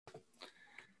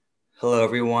Hello,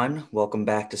 everyone. Welcome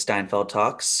back to Steinfeld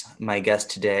Talks. My guest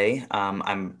today,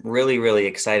 I'm really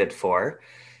excited for.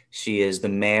 She is the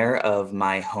mayor of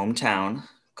my hometown,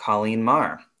 Colleen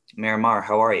Marr. Mayor Marr,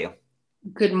 how are you?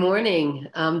 Good morning.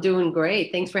 I'm doing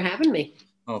great. Thanks for having me.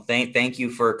 Well, thank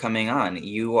you for coming on.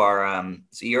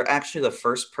 You're actually the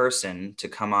first person to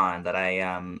come on that I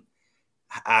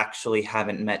actually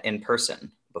haven't met in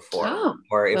person before. Oh,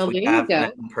 Or if well, we there you have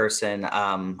met go. in person,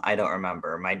 I don't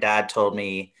remember. My dad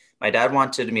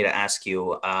wanted me to ask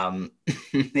you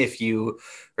if you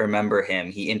remember him.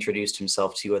 He introduced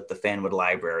himself to you at the Fanwood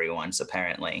Library once,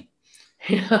 apparently.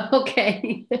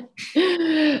 Okay.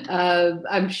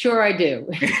 I'm sure I do.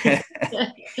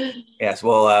 Yes,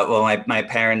 well, my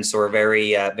parents were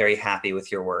very happy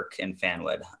with your work in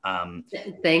Fanwood.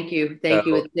 Thank you. Thank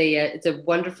you. So, It's a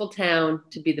wonderful town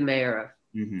to be the mayor of.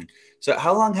 mhm. So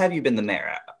how long have you been the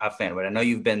mayor at Fanwood? I know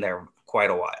you've been there quite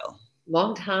a while.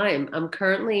 Long time. I'm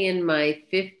currently in my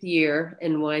fifth year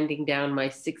and winding down my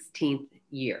 16th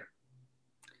year.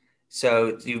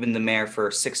 So you've been the mayor for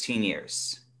 16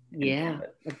 years in Yeah, Fanwood.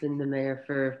 I've been the mayor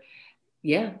for,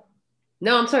 yeah.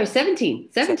 No, I'm sorry,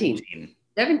 17. 17. 17.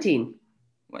 17.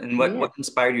 And Yeah. what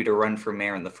inspired you to run for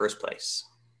mayor in the first place?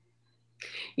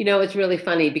 It's really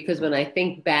funny because when I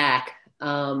think back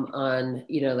on,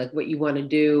 like what you want to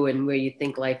do and where you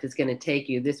think life is going to take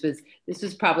you, this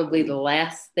was probably the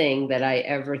last thing that I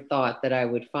ever thought that I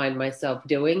would find myself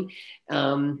doing.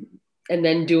 Um, and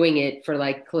then doing it for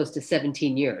like close to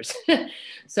 17 years.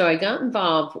 So I got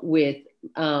involved with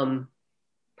um,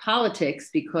 politics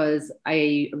because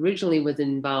I originally was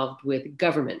involved with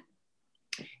government.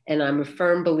 And I'm a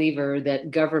firm believer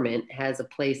that government has a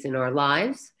place in our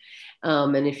lives.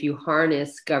 And if you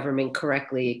harness government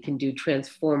correctly, it can do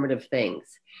transformative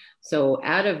things. So,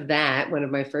 out of that, one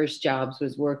of my first jobs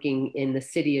was working in the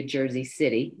city of Jersey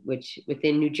City, which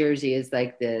within New Jersey is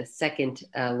like the second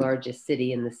largest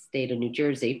city in the state of New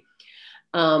Jersey.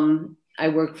 I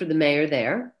worked for the mayor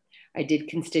there. I did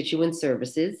constituent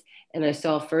services, and I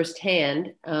saw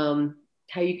firsthand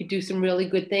how you could do some really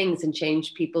good things and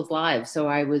change people's lives. So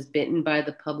I was bitten by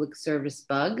the public service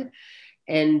bug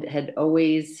and had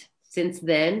always, since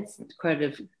then, kind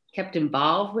of kept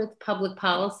involved with public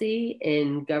policy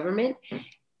in government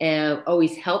and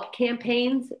always helped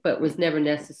campaigns, but was never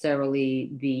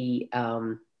necessarily the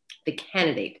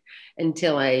candidate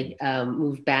until I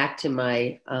moved back to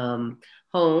my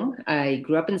home. I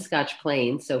grew up in Scotch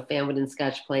Plains, so Fanwood and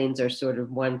Scotch Plains are sort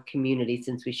of one community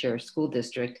since we share a school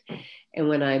district. And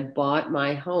when I bought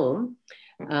my home,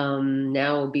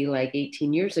 now it'll be like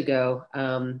 18 years ago,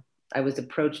 I was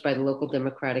approached by the local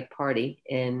Democratic Party,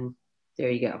 and there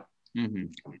you go. Hmm.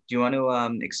 Do you want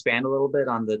to expand a little bit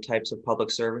on the types of public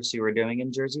service you were doing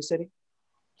in Jersey City?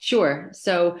 Sure.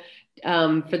 So,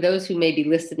 for those who may be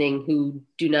listening who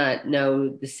do not know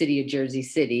the city of Jersey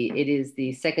City, it is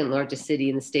the second largest city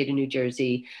in the state of New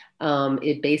Jersey.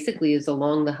 It basically is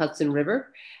along the Hudson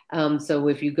River. So,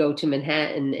 if you go to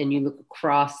Manhattan and you look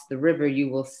across the river, you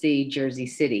will see Jersey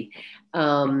City.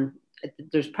 Um,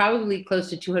 there's probably close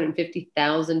to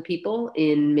 250,000 people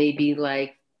in maybe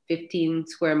like 15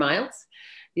 square miles.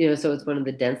 So it's one of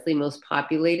the densely most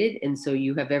populated. And so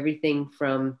you have everything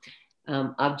from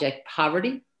abject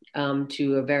poverty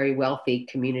to a very wealthy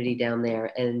community down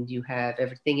there. And you have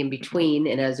everything in between.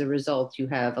 And as a result, you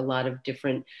have a lot of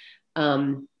different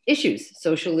issues,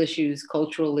 social issues,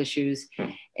 cultural issues.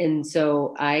 And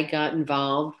so I got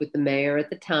involved with the mayor at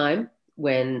the time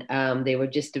when they were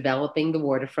just developing the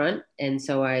waterfront. And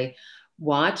so I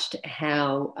watched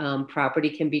how property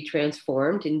can be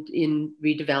transformed in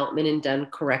redevelopment and done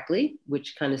correctly,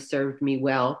 which kind of served me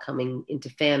well coming into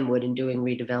Fanwood and doing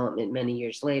redevelopment many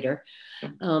years later.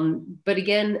 But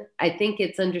again, I think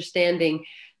it's understanding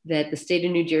that the state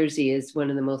of New Jersey is one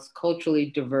of the most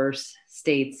culturally diverse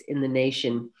states in the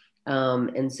nation.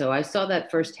 And so I saw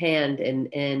that firsthand.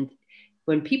 And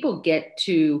when people get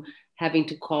to having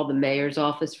to call the mayor's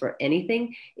office for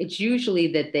anything, it's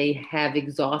usually that they have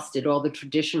exhausted all the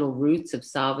traditional routes of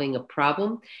solving a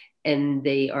problem and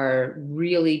they are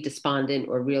really despondent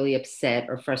or really upset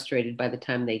or frustrated by the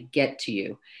time they get to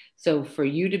you. So for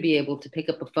you to be able to pick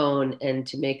up a phone and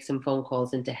to make some phone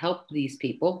calls and to help these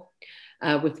people,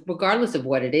 with regardless of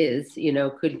what it is,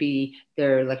 could be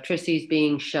their electricity is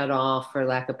being shut off for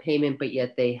lack of payment, but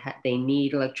yet they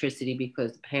need electricity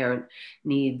because the parent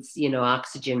needs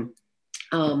oxygen.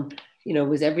 um,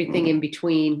 was everything in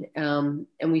between. And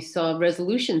we saw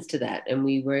resolutions to that, and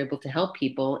we were able to help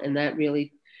people, and that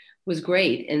really was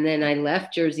great. And then I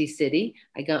left Jersey City.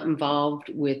 I got involved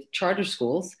with charter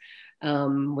schools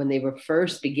when they were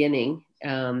first beginning,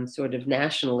 sort of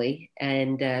nationally,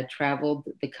 and traveled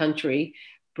the country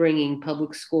bringing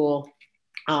public school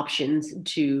options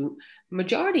to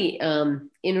majority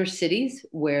inner cities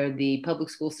where the public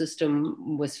school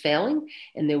system was failing,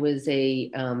 and there was a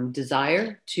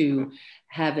desire to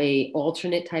have a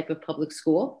alternate type of public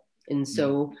school. And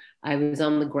so I was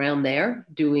on the ground there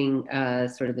doing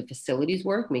sort of the facilities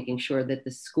work, making sure that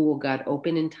the school got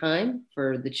open in time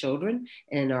for the children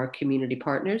and our community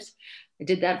partners. I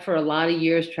did that for a lot of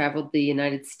years, traveled the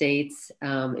United States,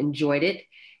 enjoyed it.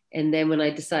 And then when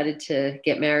I decided to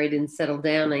get married and settle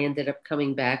down, I ended up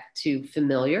coming back to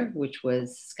Familiar, which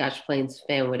was Scotch Plains,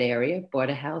 Fanwood area, bought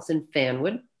a house in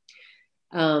Fanwood.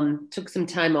 Took some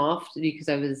time off because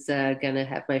I was going to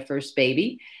have my first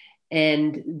baby,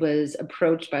 and was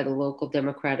approached by the local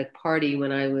Democratic Party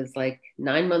when I was like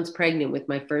 9 months pregnant with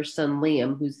my first son,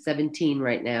 Liam, who's 17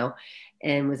 right now,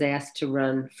 and was asked to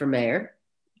run for mayor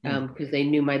because they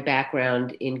knew my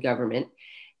background in government.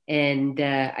 And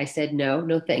I said,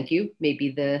 no, thank you.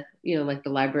 Maybe like the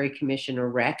library commission or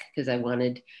rec, because I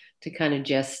wanted to kind of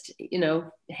just,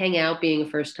 hang out being a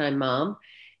first time mom.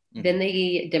 Mm-hmm. Then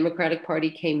the Democratic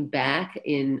Party came back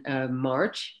in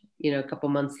March, a couple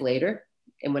months later.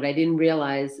 And what I didn't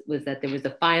realize was that there was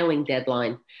a filing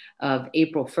deadline of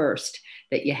April 1st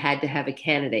that you had to have a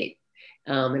candidate.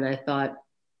 And I thought,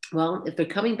 well, if they're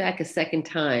coming back a second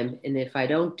time, and if I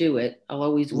don't do it, I'll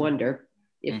always wonder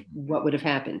what would have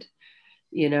happened,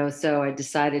 so I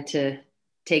decided to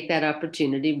take that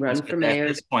opportunity, run for mayor. At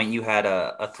this point, you had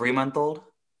a 3-month-old?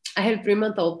 I had a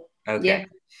 3-month-old. Okay. Yeah,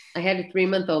 I had a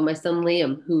 3-month-old, my son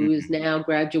Liam, who is now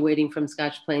graduating from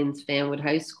Scotch Plains Fanwood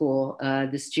High School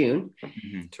this June.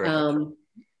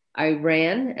 I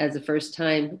ran as a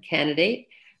first-time candidate,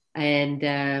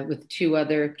 and with 2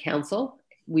 other council.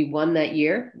 We won that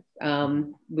year,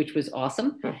 which was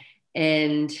awesome.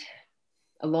 And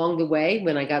along the way,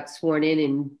 when I got sworn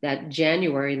in that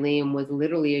January, Liam was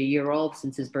literally a year old,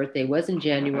 since his birthday was in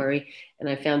January. And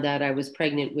I found out I was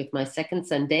pregnant with my second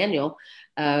son, Daniel,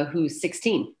 who's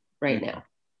 16 right now,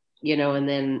 and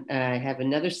then I have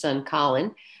another son,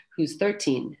 Colin, who's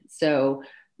 13. So,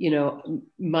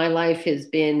 my life has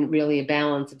been really a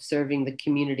balance of serving the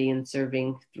community and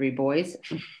serving 3 boys.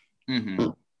 Mm-hmm.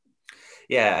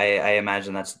 Yeah, I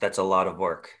imagine that's a lot of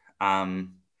work.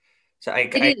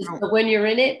 It is, but when you're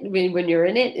in it,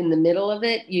 in the middle of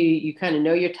it, you kind of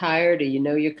know you're tired, or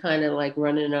you're kind of like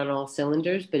running on all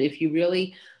cylinders. But if you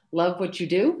really love what you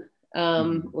do,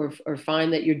 or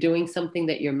find that you're doing something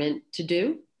that you're meant to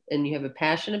do, and you have a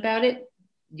passion about it,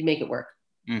 you make it work.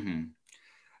 Mm-hmm.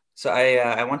 So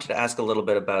I wanted to ask a little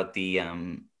bit about the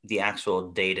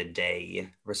actual day-to-day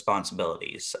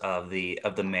responsibilities of the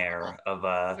mayor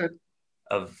of Sure.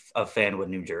 of Fanwood,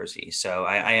 New Jersey. So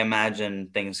I imagine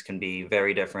things can be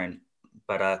very different,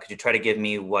 but could you try to give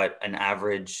me what an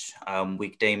average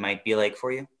weekday might be like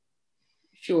for you?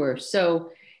 Sure.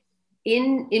 So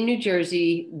in New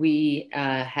Jersey, we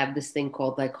have this thing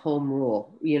called like home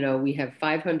rule. We have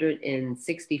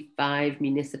 565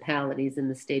 municipalities in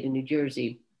the state of New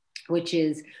Jersey, which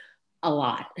is a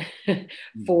lot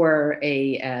for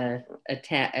a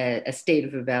state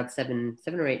of about 7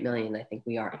 or 8 million, I think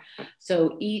we are.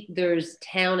 So there's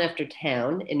town after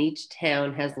town, and each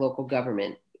town has local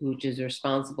government, which is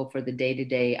responsible for the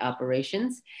day-to-day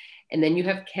operations. And then you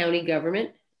have county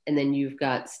government, and then you've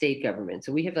got state government.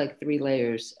 So we have like 3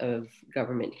 layers of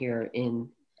government here in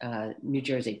New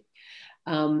Jersey.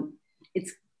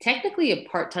 It's technically a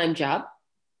part-time job.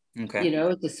 Okay.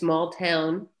 It's a small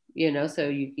town, so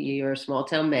you're a small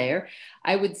town mayor.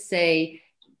 I would say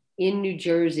in New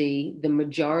Jersey, the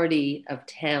majority of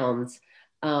towns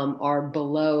are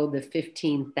below the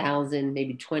 15,000,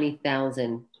 maybe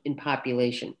 20,000 in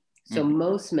population. So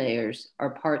most mayors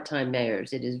are part-time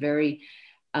mayors. It is very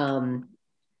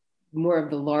more of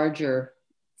the larger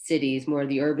cities, more of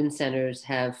the urban centers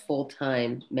have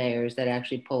full-time mayors that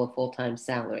actually pull a full-time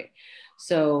salary.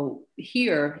 So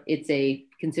here it's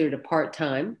considered a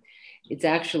part-time. It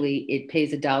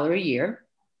pays $1 a year.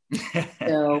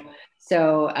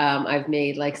 So I've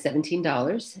made like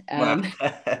 $17.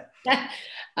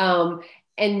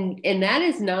 And that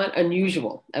is not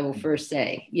unusual, I will first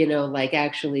say, like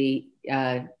actually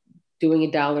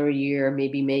doing $1 a year,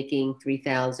 maybe making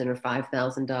 $3,000 or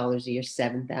 $5,000 a year,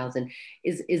 $7,000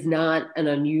 is not an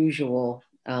unusual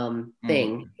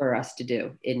thing for us to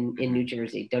do in New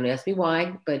Jersey. Don't ask me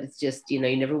why, but it's just, you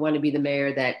never want to be the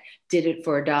mayor that did it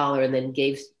for $1 and then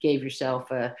gave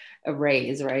yourself a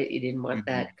raise, right? You didn't want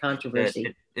that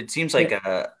controversy. It seems like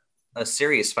a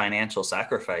serious financial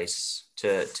sacrifice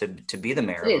to be the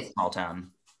mayor of a small town.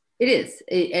 It is.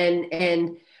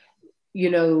 And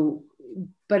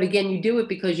but again, you do it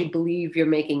because you believe you're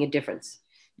making a difference.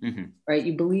 Hmm. right?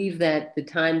 You believe that the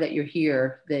time that you're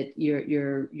here, that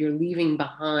you're leaving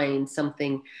behind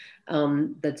something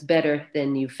that's better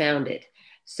than you found it.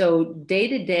 So day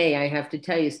to day, I have to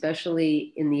tell you,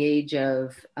 especially in the age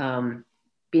of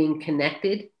being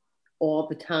connected all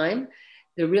the time,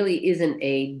 there really isn't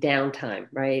a downtime,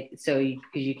 right? So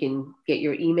because you can get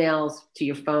your emails to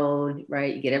your phone,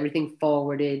 right? You get everything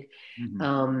forwarded. Hmm.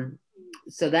 Um,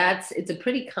 so it's a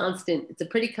pretty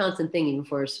constant thing even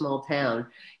for a small town.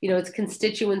 It's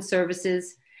constituent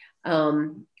services.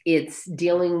 It's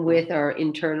dealing with our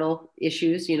internal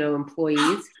issues,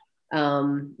 employees.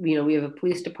 We have a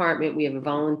police department, we have a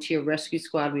volunteer rescue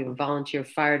squad, we have a volunteer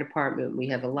fire department, we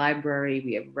have a library,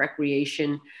 we have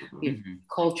recreation, we have Hmm.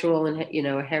 cultural and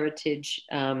heritage,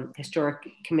 historic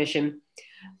commission,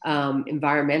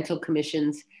 environmental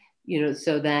commissions,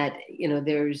 so that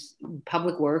there's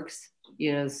public works,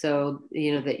 so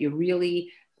that you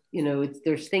really,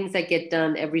 there's things that get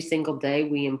done every single day.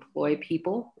 We employ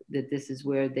people that this is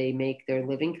where they make their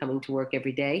living, coming to work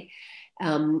every day.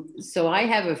 So I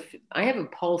have a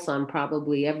pulse on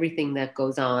probably everything that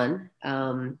goes on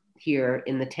here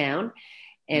in the town,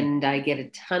 and I get a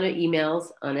ton of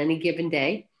emails on any given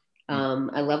day.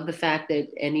 I love the fact that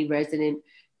any resident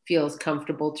feels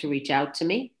comfortable to reach out to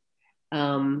me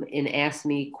and ask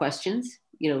me questions.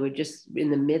 We're just in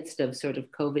the midst of sort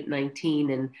of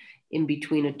COVID-19 and in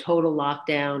between a total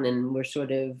lockdown, and we're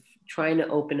sort of trying to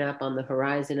open up on the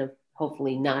horizon of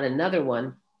hopefully not another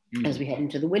one as Hmm. we head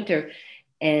into the winter.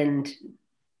 And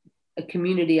a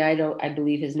community I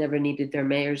believe has never needed their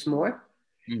mayors more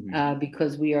Hmm.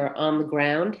 because we are on the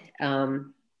ground.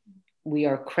 We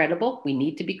are credible. We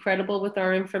need to be credible with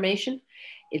our information.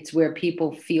 It's where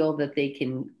people feel that they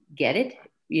can get it,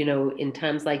 in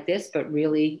times like this, but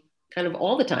really kind of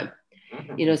all the time.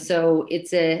 So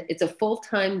it's a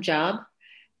full-time job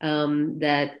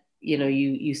that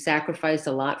you sacrifice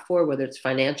a lot for, whether it's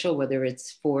financial, whether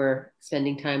it's for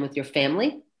spending time with your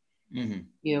family, Hmm.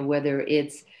 whether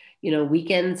it's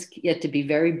weekends get to be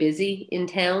very busy in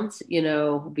towns,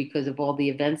 because of all the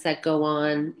events that go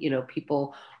on.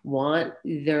 People want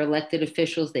their elected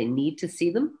officials, they need to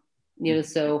see them,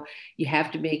 so you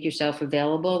have to make yourself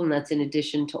available. And that's in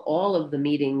addition to all of the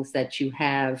meetings that you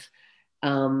have,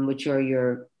 which are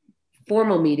your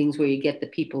formal meetings where you get the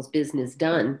people's business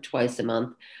done twice a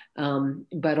month.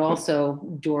 But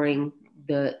also during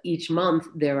each month,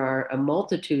 there are a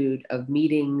multitude of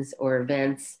meetings or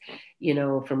events,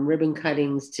 from ribbon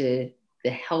cuttings to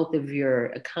the health of your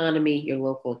economy, your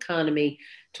local economy,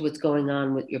 to what's going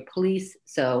on with your police.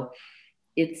 So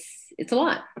it's a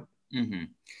lot. Hmm.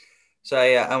 So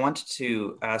I wanted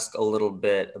to ask a little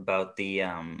bit about the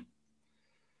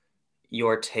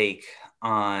your take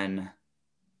on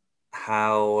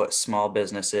how small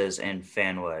businesses in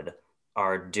Fanwood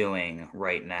are doing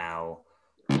right now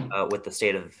with the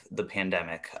state of the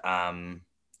pandemic.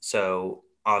 So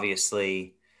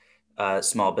obviously,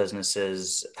 small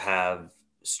businesses have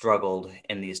struggled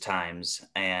in these times,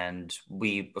 and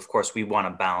of course, we want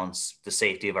to balance the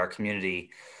safety of our community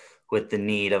with the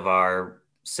need of our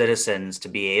citizens to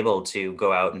be able to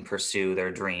go out and pursue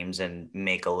their dreams and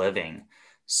make a living.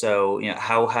 So,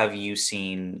 how have you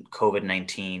seen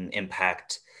COVID-19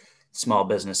 impact small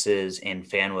businesses in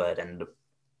Fanwood, and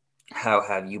how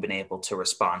have you been able to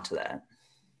respond to that?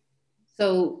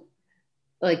 So,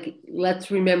 like,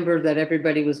 let's remember that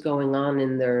everybody was going on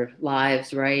in their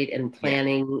lives, right? And Yeah.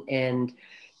 planning and,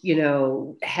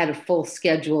 had a full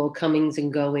schedule, comings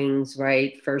and goings,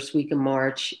 right? First week of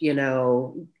March,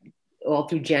 all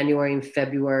through January and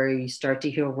February, you start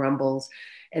to hear rumbles.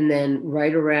 And then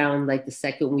right around like the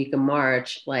second week of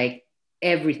March, like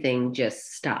everything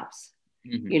just stops,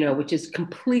 Hmm. which is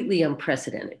completely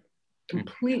unprecedented, that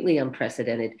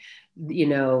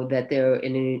there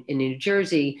in New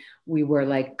Jersey, we were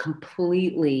like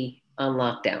completely on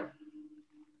lockdown.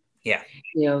 Yeah.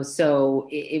 So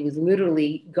it was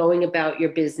literally going about your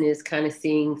business, kind of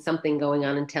seeing something going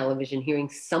on in television, hearing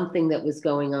something that was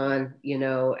going on,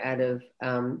 out of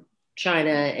China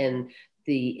and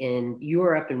in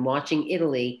Europe, and watching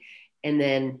Italy. And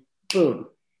then boom,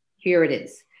 here it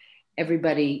is.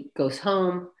 Everybody goes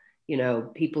home,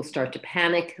 people start to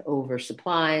panic over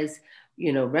supplies,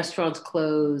 restaurants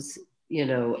close,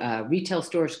 retail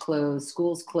stores close,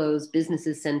 schools close,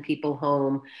 businesses send people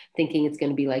home thinking it's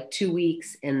going to be like 2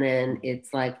 weeks, and then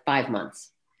it's like 5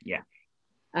 months. Yeah.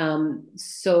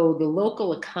 So the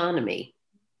local economy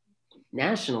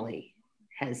nationally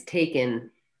has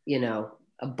taken,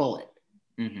 a bullet,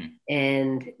 Hmm.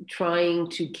 and trying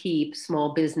to keep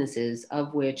small businesses,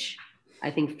 of which I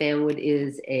think Fanwood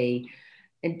is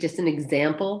just an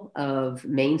example of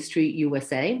Main Street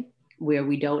USA, where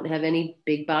we don't have any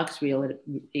big box realtors.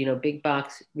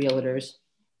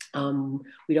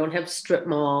 We don't have strip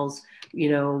malls.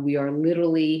 We are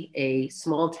literally a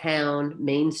small town,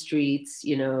 main streets,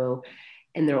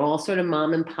 and they're all sort of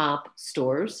mom and pop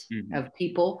stores Mm-hmm. of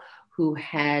people who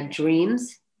had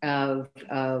dreams of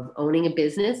owning a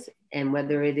business. And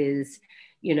whether it is,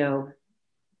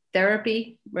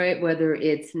 therapy, right? Whether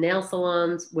it's nail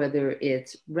salons, whether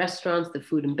it's restaurants, the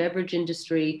food and beverage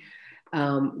industry,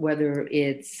 whether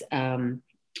it's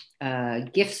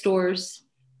gift stores,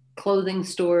 clothing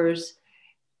stores,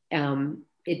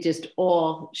 it just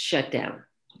all shut down.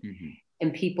 Mm-hmm.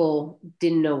 And people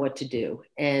didn't know what to do.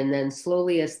 And then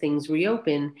slowly, as things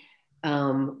reopen,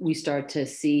 we start to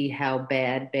see how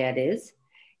bad is.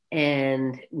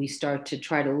 And we start to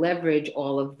try to leverage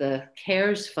all of the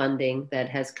CARES funding that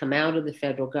has come out of the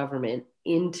federal government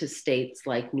into states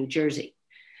like New Jersey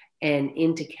and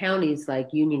into counties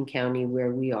like Union County,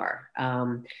 where we are.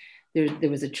 There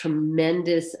was a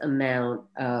tremendous amount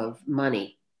of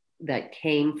money that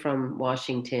came from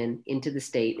Washington into the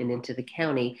state and into the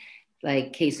county.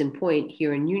 Like case in point,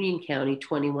 here in Union County,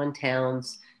 21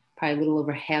 towns, probably a little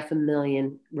over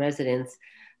 500,000 residents.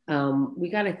 We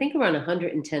got, I think, around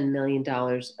 $110 million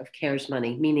of CARES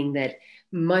money, meaning that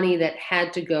money that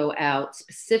had to go out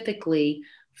specifically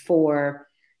for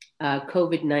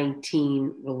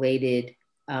COVID-19 related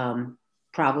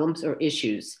problems or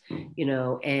issues,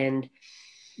 and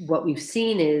what we've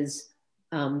seen is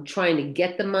trying to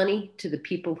get the money to the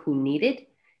people who need it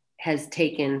has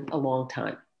taken a long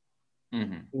time.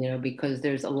 Mm-hmm. Because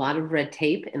there's a lot of red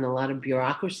tape and a lot of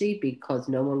bureaucracy because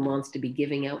no one wants to be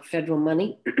giving out federal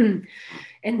money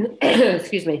and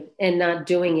excuse me, and not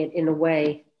doing it in a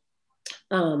way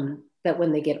that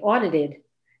when they get audited,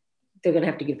 they're going to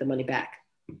have to give the money back.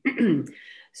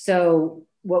 So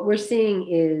what we're seeing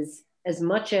is, as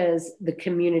much as the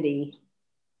community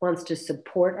wants to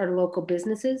support our local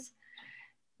businesses,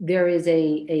 there is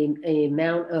a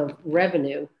amount of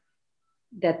revenue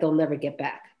that they'll never get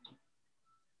back.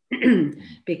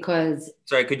 Because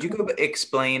sorry, could you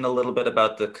explain a little bit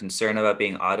about the concern about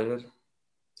being audited?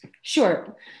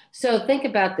 Sure. So think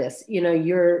about this.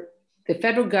 The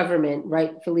federal government,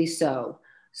 rightfully so,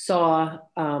 saw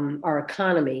our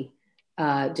economy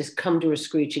just come to a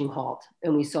screeching halt,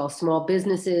 and we saw small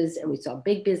businesses, and we saw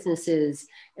big businesses,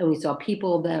 and we saw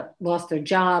people that lost their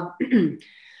job.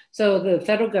 So the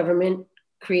federal government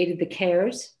created the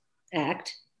CARES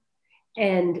Act,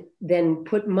 and then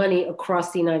put money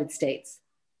across the United States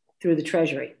through the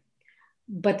Treasury.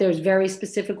 But there's very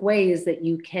specific ways that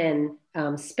you can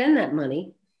spend that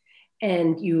money,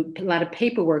 and a lot of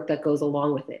paperwork that goes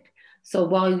along with it. So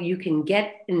while you can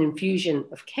get an infusion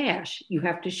of cash, you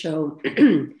have to show,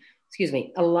 excuse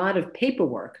me, a lot of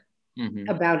paperwork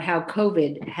about how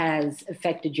COVID has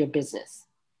affected your business.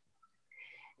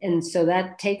 And so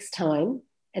that takes time.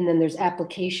 And then there's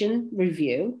application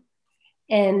review.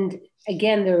 And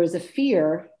again, there is a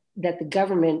fear that the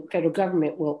federal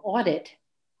government will audit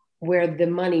where the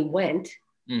money went.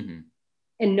 And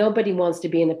nobody wants to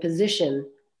be in a position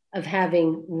of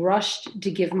having rushed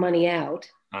to give money out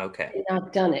and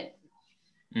not done it.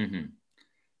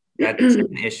 That's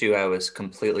an issue I was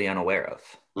completely unaware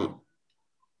of.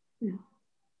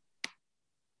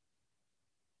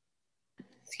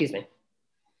 Excuse me.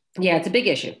 Yeah, it's a big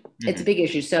issue. It's a big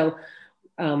issue. So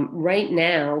right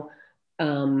now,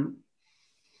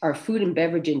 our food and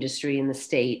beverage industry in the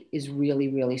state is really,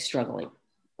 really struggling.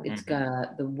 It's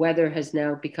the weather has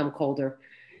now become colder.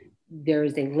 There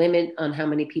is a limit on how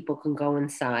many people can go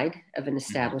inside of an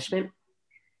establishment.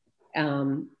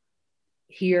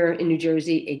 Here in New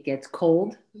Jersey, it gets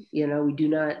cold. We do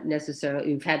not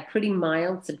necessarily, we've had pretty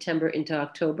mild September into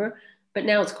October, but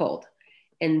now it's cold.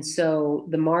 And so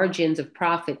the margins of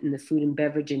profit in the food and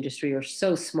beverage industry are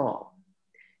so small,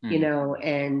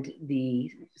 and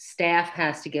the staff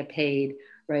has to get paid,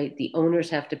 right? The owners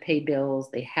have to pay bills.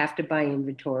 They have to buy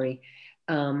inventory.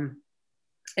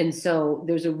 And so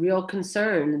there's a real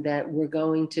concern that we're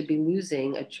going to be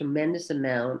losing a tremendous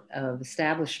amount of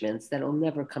establishments that will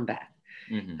never come back,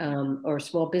 or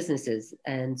small businesses.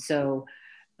 And so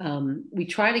we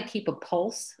try to keep a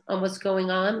pulse on what's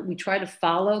going on. We try to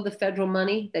follow the federal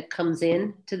money that comes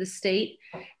in to the state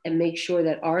and make sure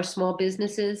that our small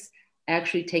businesses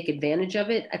actually take advantage of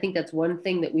it. I think that's one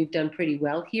thing that we've done pretty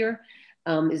well here,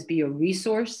 is be a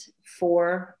resource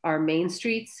for our main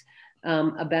streets.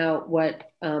 About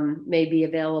what may be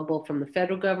available from the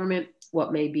federal government,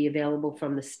 what may be available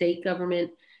from the state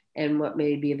government, and what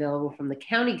may be available from the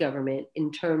county government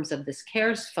in terms of this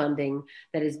CARES funding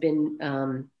that has been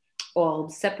all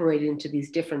separated into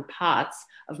these different pots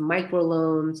of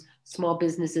microloans, small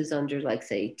businesses under, like,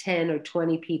 say, 10 or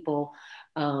 20 people,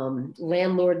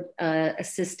 landlord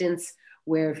assistance,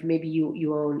 where if maybe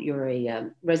you're a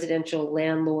residential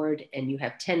landlord and you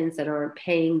have tenants that aren't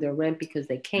paying their rent because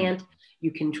they can't,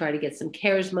 you can try to get some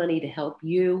CARES money to help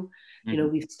you. You know,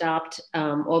 we've stopped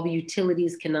all the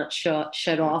utilities, cannot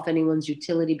shut off anyone's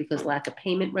utility because lack of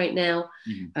payment right now.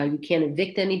 You can't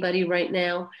evict anybody right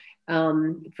now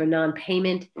for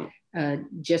non-payment,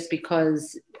 just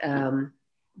because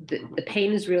the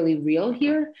pain is really real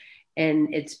here,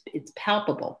 and it's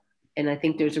palpable. And I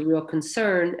think there's a real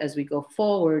concern as we go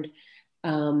forward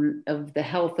of the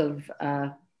health of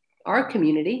our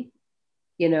community,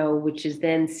 you know, which is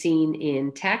then seen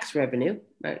in tax revenue,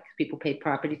 right? People pay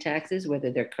property taxes,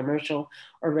 whether they're commercial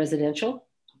or residential.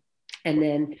 And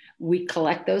then we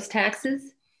collect those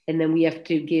taxes, and then we have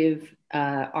to give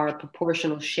our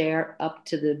proportional share up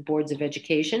to the boards of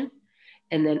education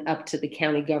and then up to the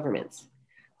county governments.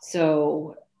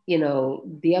 So, you know,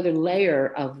 the other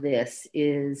layer of this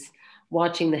is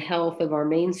watching the health of our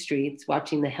main streets,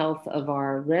 watching the health of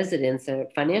our residents, the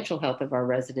financial health of our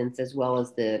residents, as well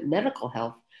as the medical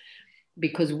health,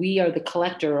 because we are the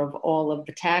collector of all of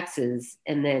the taxes,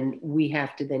 and then we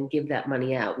have to then give that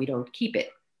money out. We don't keep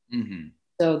it.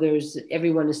 So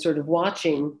everyone is sort of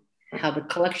watching how the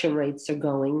collection rates are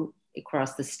going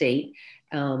across the state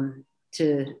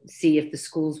to see if the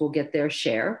schools will get their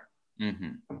share.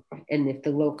 And if the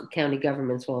local county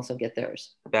governments will also get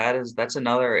theirs. That's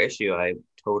another issue. I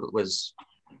was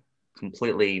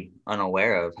completely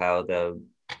unaware of how COVID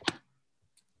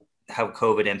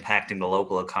impacting the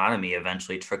local economy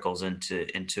eventually trickles into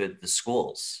the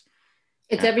schools.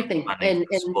 It's everything.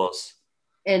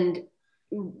 And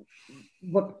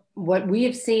what we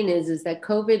have seen is that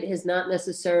COVID has not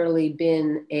necessarily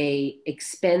been a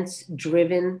expense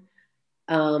driven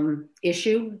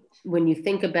issue. When you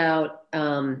think about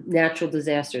natural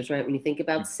disasters, right? When you think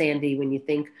about Sandy, when you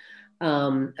think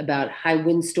about high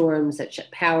windstorms that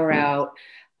shut power out,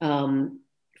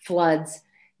 floods.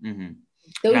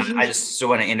 I just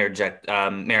want to interject.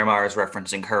 Miramar is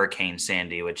referencing Hurricane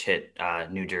Sandy, which hit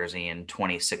New Jersey in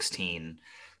 2016.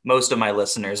 Most of my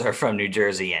listeners are from New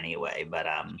Jersey anyway, but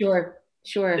sure.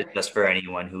 Just for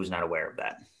anyone who's not aware of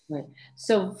that. Right.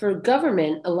 So for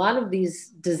government, a lot of these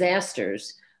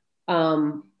disasters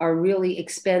are really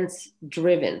expense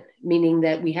driven, meaning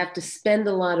that we have to spend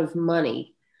a lot of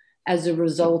money as a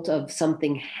result of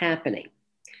something happening.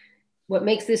 What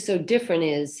makes this so different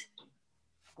is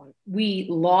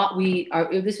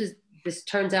this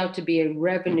turns out to be a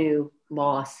revenue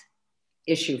loss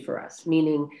issue for us,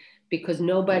 meaning because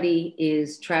nobody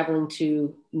is traveling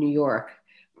to New York,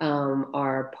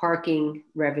 our parking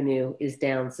revenue is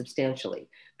down substantially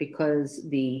because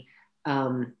the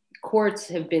courts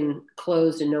have been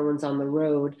closed and no one's on the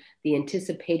road. The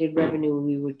anticipated revenue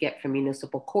we would get from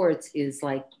municipal courts is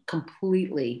like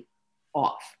completely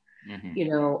off. You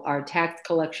know, our tax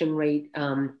collection rate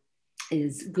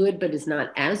is good, but is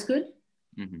not as good.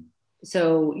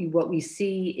 So what we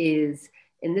see is,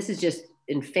 and this is just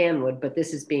in Fanwood, but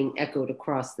this is being echoed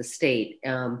across the state,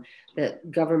 that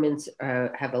governments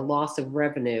have a loss of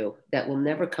revenue that will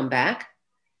never come back.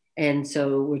 And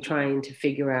so we're trying to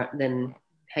figure out then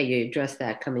how you address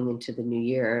that coming into the new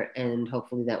year, and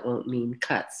hopefully that won't mean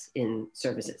cuts in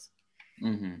services.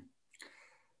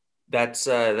 That's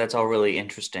all really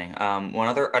interesting.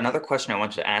 Another question I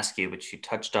wanted to ask you, which you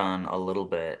touched on a little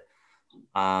bit,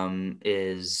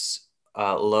 is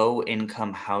low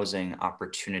income housing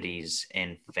opportunities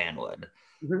in Fanwood.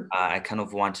 I kind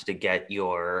of wanted to get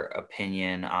your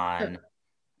opinion on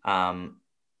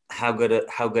how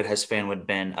good has Fanwood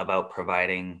been about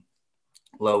providing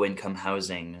low income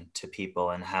housing to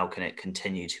people, and how can it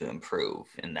continue to improve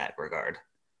in that regard?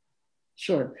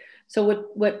 Sure. So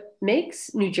what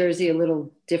makes New Jersey a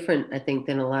little different, I think,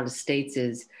 than a lot of states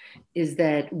is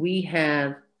that we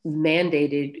have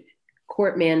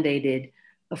court mandated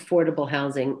affordable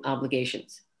housing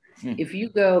obligations. If you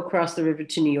go across the river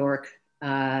to New York,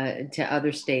 to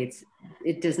other states,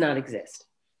 it does not exist.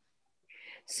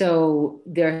 So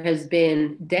there has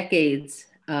been decades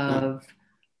of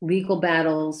legal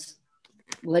battles,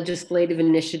 legislative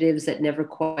initiatives that never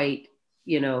quite,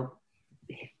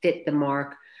 fit the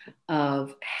mark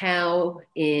of how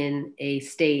in a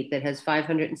state that has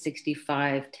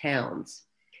 565 towns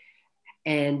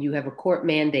and you have a court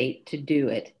mandate to do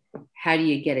it, how do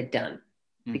you get it done?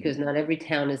 Because not every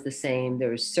town is the same.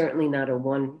 There is certainly not a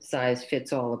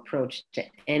one-size-fits-all approach to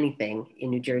anything in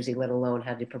New Jersey, let alone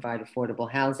how to provide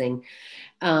affordable housing.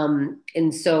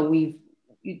 And so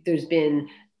there's been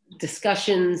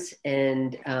discussions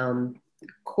and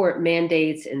court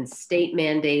mandates and state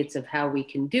mandates of how we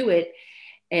can do it.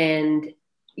 And,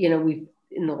 we've,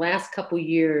 in the last couple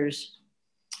years,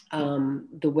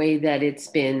 the way that it's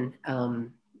been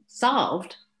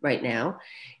solved right now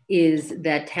is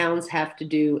that towns have to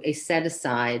do a set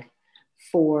aside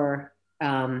for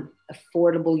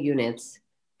affordable units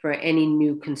for any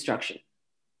new construction.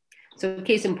 So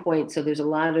case in point, so there's a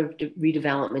lot of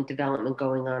development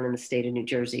going on in the state of New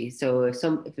Jersey. So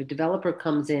if a developer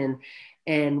comes in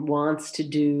and wants to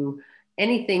do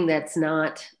anything that's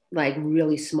not like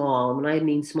really small, when I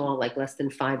mean small, like less than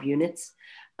 5 units,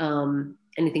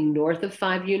 anything north of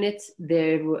 5 units,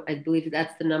 I believe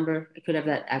that's the number. I could have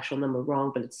that actual number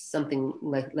wrong, but it's something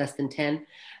like less than 10.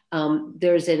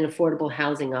 There's an affordable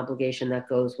housing obligation that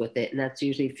goes with it. And that's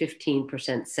usually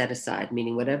 15% set aside,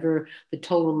 meaning whatever the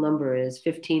total number is,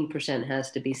 15%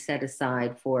 has to be set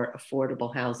aside for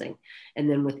affordable housing. And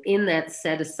then within that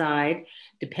set aside,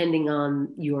 depending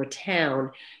on your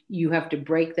town, you have to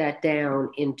break that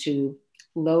down into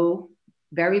low,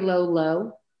 very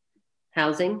low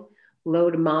housing,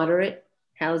 low to moderate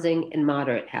housing, and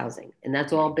moderate housing. And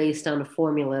that's all based on a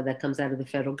formula that comes out of the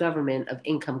federal government of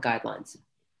income guidelines.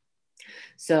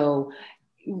 So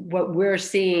what we're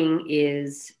seeing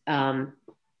is not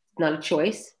a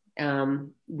choice.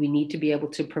 We need to be able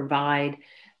to provide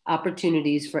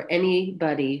opportunities for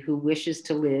anybody who wishes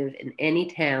to live in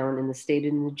any town in the state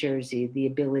of New Jersey, the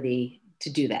ability to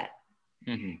do that.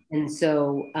 Mm-hmm. And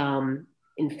so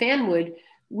in Fanwood,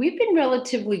 we've been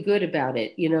relatively good about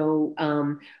it.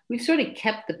 We've sort of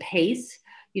kept the pace.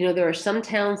 There are some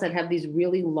towns that have these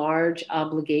really large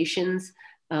obligations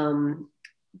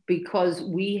because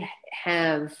we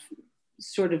have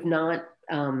sort of not,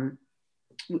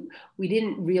 we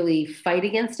didn't really fight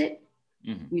against it.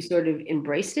 Mm-hmm. We sort of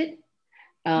embraced it.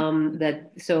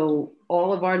 So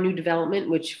all of our new development,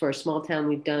 which for a small town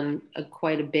we've done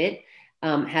quite a bit,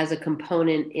 has a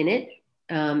component in it.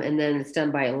 And then it's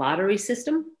done by a lottery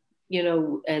system,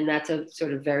 and that's a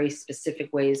sort of very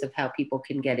specific ways of how people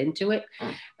can get into it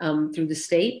through the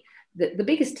state. The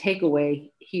biggest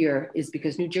takeaway here is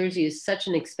because New Jersey is such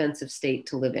an expensive state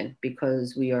to live in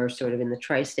because we are sort of in the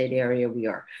tri-state area. We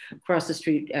are across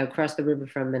the river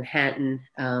from Manhattan.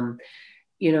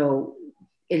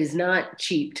 It is not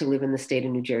cheap to live in the state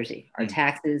of New Jersey. Our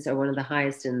taxes are one of the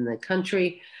highest in the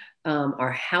country.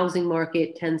 Our housing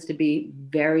market tends to be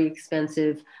very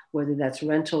expensive, whether that's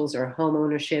rentals or home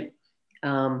ownership.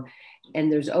 And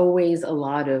there's always a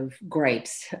lot of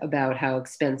gripes about how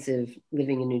expensive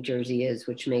living in New Jersey is,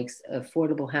 which makes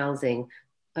affordable housing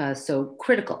so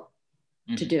critical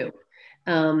to do.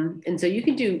 And so you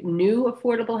can do new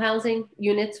affordable housing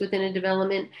units within a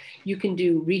development. You can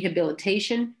do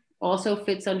rehabilitation, also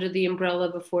fits under the umbrella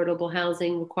of affordable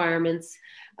housing requirements,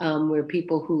 where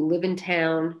people who live in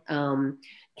town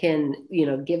can,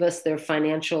 give us their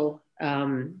financial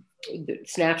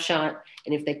snapshot.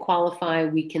 And if they qualify,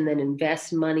 we can then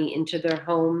invest money into their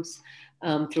homes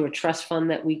through a trust fund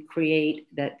that we create,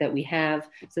 that we have.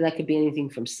 So that could be anything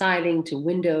from siding to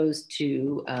windows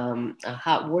to a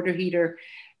hot water heater,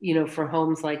 for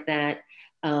homes like that.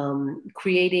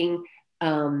 Creating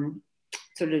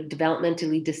sort of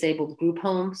developmentally disabled group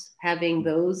homes, having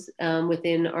those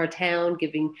within our town,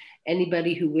 giving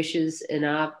anybody who wishes an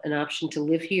option to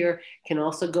live here can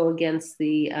also go against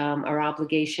our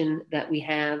obligation that we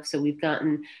have. So we've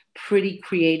gotten pretty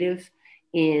creative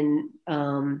in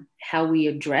how we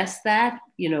address that.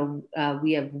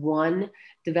 We have one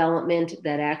development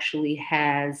that actually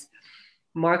has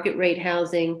market rate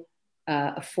housing,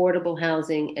 affordable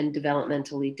housing, and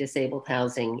developmentally disabled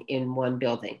housing in one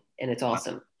building. And it's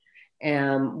awesome.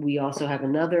 We also have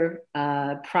another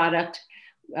product,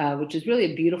 which is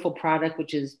really a beautiful product,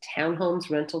 which is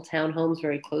rental townhomes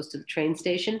very close to the train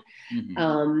station.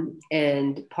 Mm-hmm.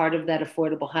 And part of that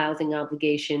affordable housing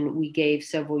obligation, we gave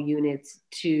several units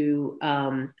to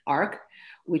ARC,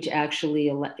 which actually,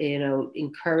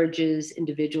 encourages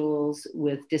individuals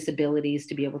with disabilities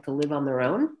to be able to live on their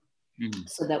own. Mm-hmm.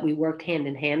 So that we worked hand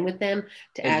in hand with them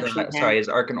to is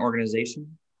ARC an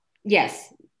organization?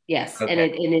 Yes. Okay. And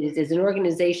it is an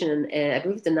organization, and I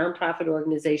believe it's a nonprofit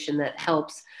organization that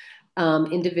helps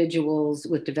individuals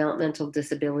with developmental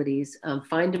disabilities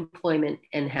find employment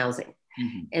and housing.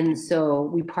 Mm-hmm. And so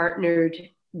we partnered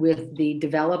with the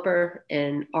developer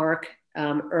and ARC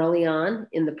early on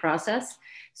in the process,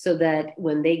 so that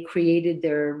when they created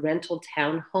their rental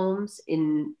townhomes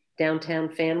in downtown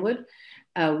Fanwood,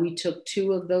 We took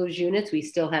two of those units. We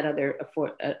still had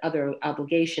other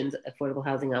obligations, affordable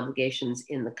housing obligations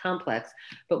in the complex,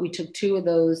 but we took two of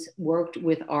those, worked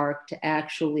with ARC to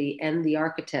actually, and the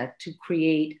architect, to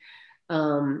create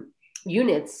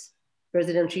units,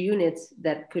 residential units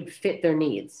that could fit their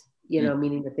needs,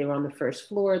 meaning that they were on the first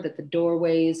floor, that the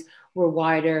doorways were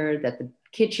wider, that the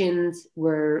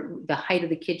height of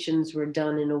the kitchens were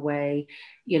done in a way,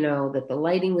 that the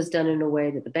lighting was done in a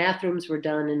way, that the bathrooms were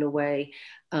done in a way,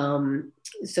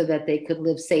 so that they could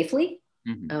live safely,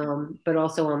 but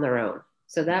also on their own.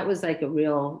 So that was like a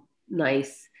real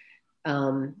nice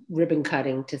ribbon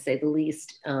cutting, to say the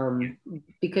least,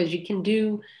 because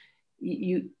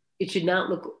it should not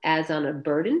look as on a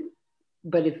burden,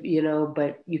 but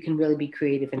but you can really be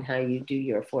creative in how you do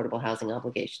your affordable housing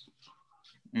obligation.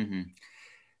 Mm-hmm.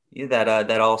 Yeah,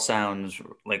 that all sounds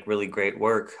like really great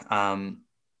work. Another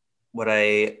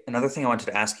thing I wanted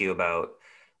to ask you about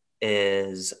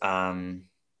is how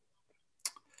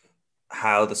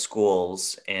the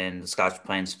schools in the Scotch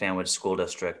Plains Fanwood School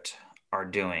District are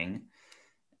doing,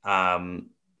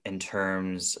 in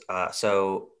terms of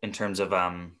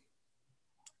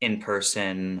in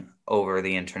person, over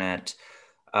the internet,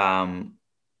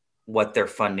 what their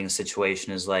funding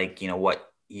situation is like, what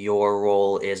your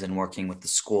role is in working with the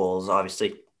schools.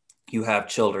 Obviously, you have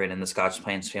children in the Scotch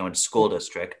Plains Fanwood School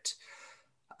District.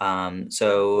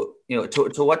 So,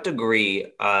 to what degree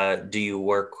do you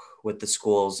work with the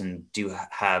schools, and do you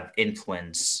have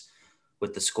influence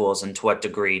with the schools, and to what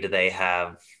degree do they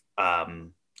have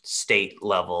state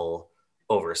level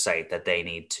oversight that they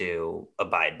need to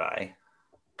abide by?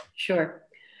 Sure.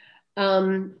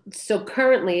 So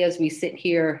currently, as we sit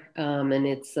here, and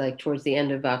it's like towards the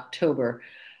end of October,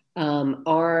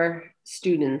 our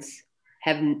students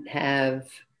have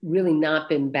really not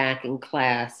been back in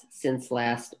class since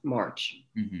last March.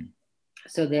 Mm-hmm.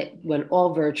 So that went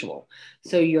all virtual.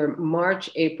 So your March,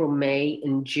 April, May,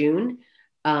 and June,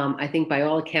 I think by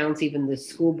all accounts, even the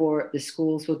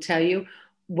schools will tell you,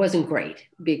 wasn't great,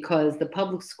 because the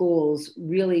public schools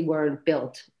really weren't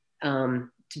built to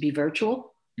be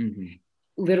virtual,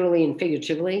 literally and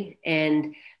figuratively,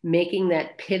 and making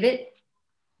that pivot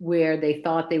where they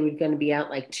thought they were going to be out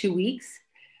like 2 weeks,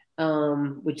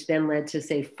 which then led to,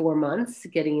 say, 4 months,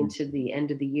 getting into the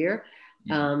end of the year,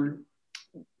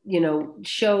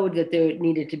 showed that there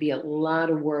needed to be a lot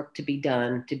of work to be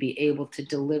done to be able to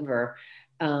deliver,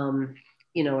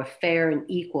 a fair and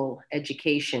equal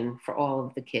education for all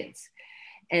of the kids.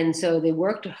 And so they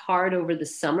worked hard over the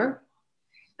summer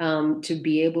to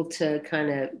be able to kind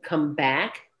of come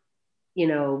back,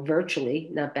 virtually,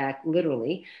 not back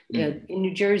literally. In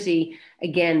New Jersey,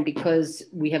 again, because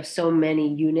we have so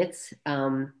many units,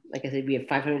 like I said, we have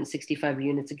 565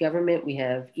 units of government. We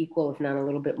have equal, if not a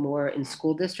little bit more, in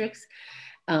school districts.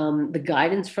 The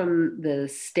guidance from the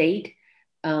state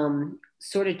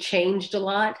sort of changed a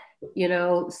lot,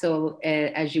 so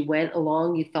as you went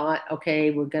along, you thought, okay,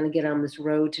 we're going to get on this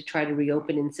road to try to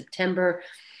reopen in September.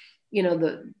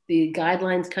 The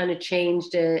guidelines kind of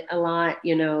changed a lot.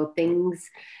 Things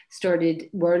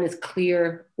weren't as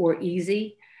clear or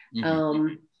easy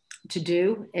to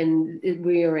do, and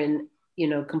we are in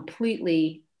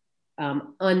completely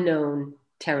unknown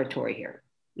territory here.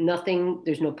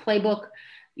 There's no playbook.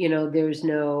 There's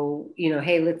no,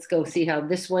 hey, let's go see how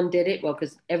this one did it. Well,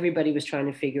 because everybody was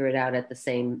trying to figure it out at the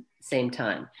same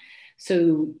time.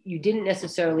 So you didn't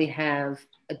necessarily have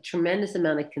a tremendous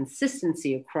amount of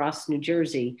consistency across New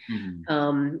Jersey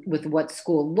with what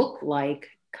school looked like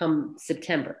come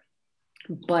September.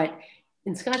 But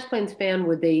in Scotch Plains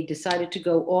Fanwood, they decided to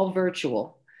go all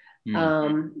virtual.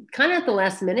 Kind of at the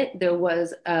last minute, there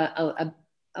was a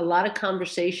lot of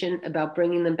conversation about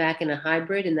bringing them back in a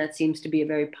hybrid, and that seems to be a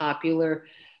very popular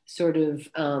sort of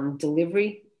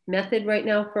delivery method right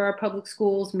now for our public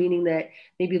schools, meaning that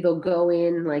maybe they'll go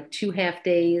in like 2 half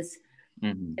days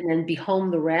and then be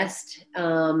home the rest,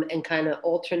 and kind of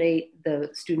alternate the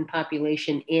student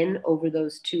population in over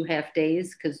those 2 half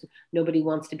days, because nobody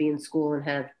wants to be in school and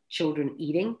have children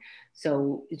eating.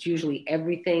 So it's usually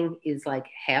everything is like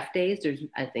half days. There's,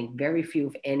 I think, very few,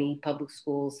 if any, public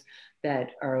schools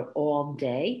that are all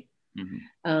day.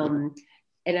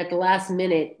 And at the last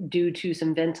minute, due to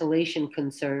some ventilation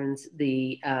concerns,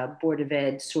 the Board of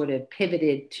Ed sort of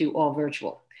pivoted to all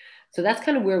virtual. So that's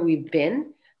kind of where we've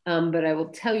been. But I will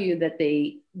tell you that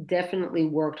they definitely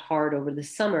worked hard over the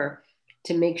summer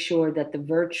to make sure that the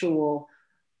virtual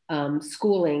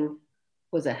schooling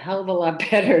was a hell of a lot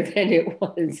better than it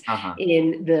was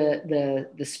in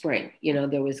the spring.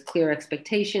 There was clear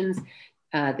expectations.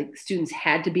 The students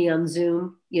had to be on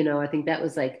Zoom. I think that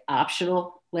was like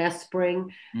optional last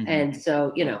spring. Hmm. And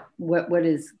so, what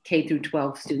is K through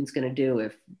 12 students going to do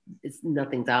if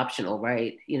nothing's optional,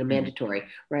 right? Hmm. Mandatory,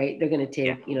 right? They're going to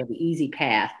Yeah. take, the easy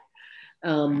path.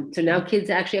 So now kids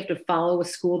actually have to follow a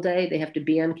school day. They have to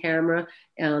be on camera.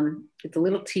 It's a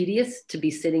little tedious to be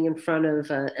sitting in front of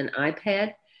an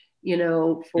iPad,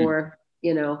 Mm. for,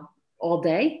 all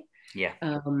day. Yeah.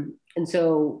 And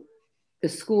so the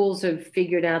schools have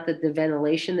figured out that the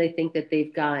ventilation, they think that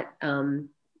they've got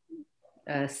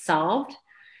solved,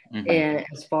 Hmm. and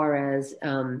as far as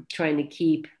trying to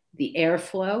keep the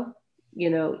airflow,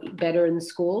 better in the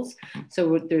schools.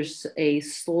 So there's a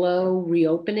slow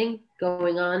reopening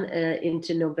going on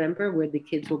into November where the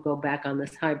kids will go back on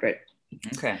this hybrid.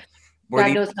 Okay. Were God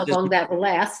these knows how long decisions, that will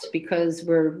last because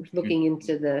we're mm, looking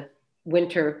into the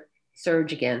winter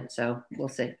surge again. So we'll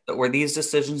see. were these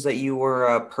decisions that you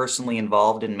were personally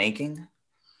involved in making,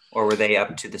 or were they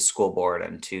up to the school board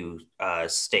and to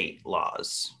state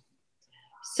laws?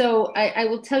 So I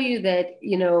will tell you that,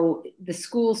 the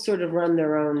schools sort of run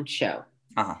their own show,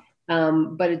 Uh-huh.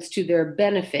 but it's to their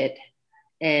benefit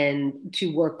and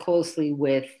to work closely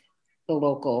with the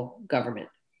local government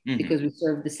Hmm. because we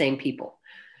serve the same people.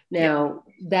 Yeah. Now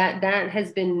that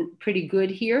has been pretty good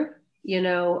here.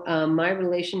 My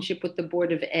relationship with the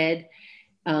Board of Ed,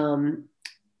 um,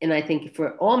 and I think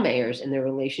for all mayors and their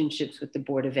relationships with the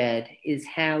Board of Ed is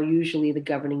how usually the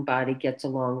governing body gets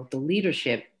along with the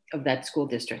leadership of that school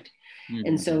district.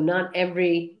 And Hmm. so not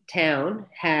every town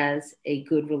has a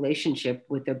good relationship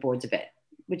with their boards of ed,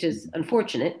 which is Hmm.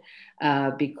 unfortunate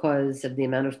because of the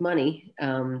amount of money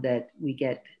that we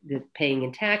get paying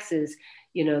in taxes,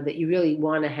 that you really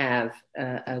want to have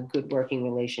a good working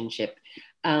relationship.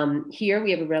 Here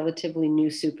we have a relatively new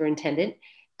superintendent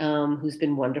who's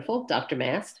been wonderful, Dr.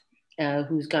 Mast,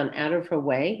 who's gone out of her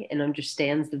way and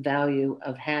understands the value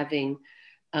of having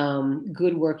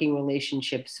good working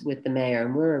relationships with the mayor.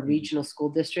 And we're a regional school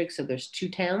district, so there's two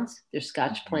towns. There's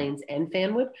Scotch Hmm. Plains and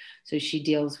Fanwood. So she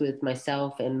deals with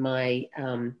myself and my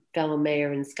fellow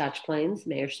mayor in Scotch Plains,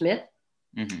 Mayor Smith.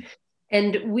 Hmm.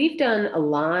 And we've done a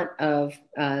lot of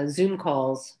Zoom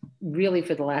calls really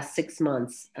for the last 6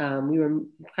 months. We were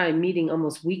kind of meeting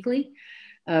almost weekly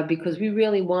because we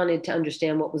really wanted to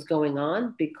understand what was going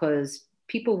on because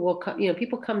people will come,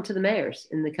 people come to the mayors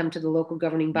and they come to the local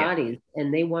governing Yeah. bodies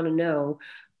and they want to know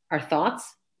our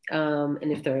thoughts.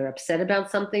 And if they're upset about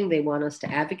something, they want us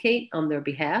to advocate on their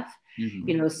behalf.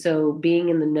 Hmm. So being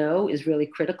in the know is really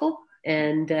critical.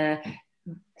 And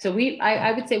so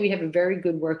I would say we have a very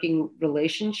good working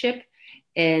relationship,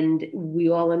 and we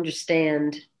all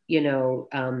understand,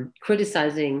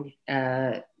 criticizing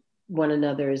one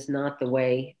another is not the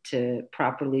way to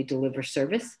properly deliver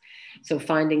service. So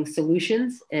finding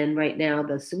solutions, and right now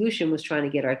the solution was trying to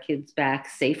get our kids back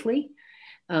safely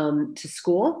to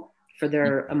school for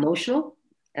their emotional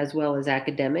as well as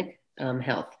academic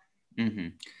health. Hmm.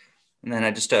 And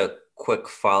then just a quick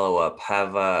follow-up.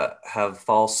 Have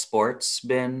fall sports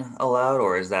been allowed,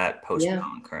 or is that Yeah.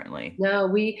 postponed currently? No,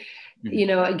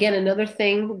 Hmm. again, another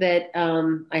thing that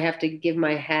I have to give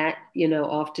my hat,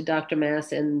 off to Dr.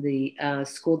 Mass and the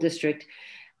school district.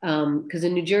 Because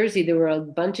in New Jersey, there were a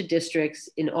bunch of districts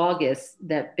in August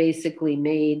that basically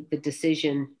made the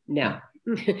decision no.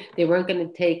 They weren't going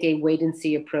to take a wait and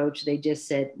see approach. They just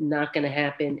said, not going to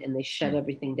happen. And they shut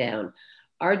everything down.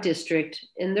 Our district,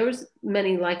 and there was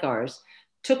many like ours,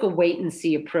 took a wait and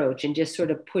see approach and just sort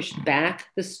of pushed back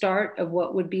the start of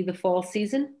what would be the fall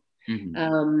season.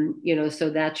 Hmm.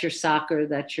 So that's your soccer,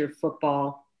 that's your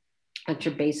football, that's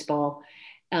your baseball,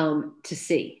 to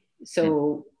see.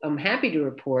 So I'm happy to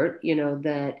report,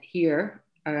 that here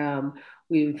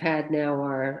we've had now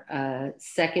our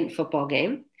second football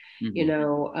game. Hmm.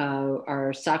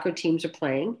 Our soccer teams are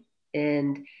playing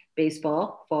and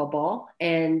baseball, fall ball,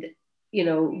 and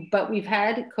but we've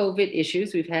had COVID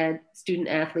issues. We've had student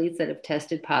athletes that have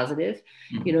tested positive.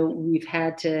 Hmm. We've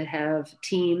had to have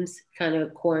teams kind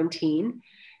of quarantine.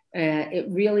 It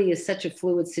really is such a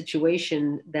fluid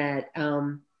situation that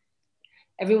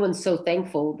everyone's so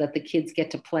thankful that the kids get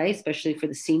to play, especially for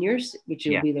the seniors, which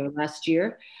will Yeah. be their last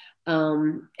year,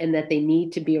 and that they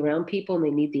need to be around people and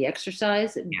they need the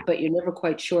exercise, Yeah. but you're never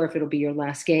quite sure if it'll be your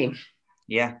last game.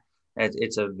 Yeah.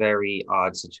 It's a very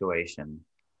odd situation.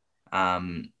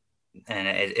 Um, and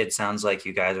it sounds like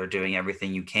you guys are doing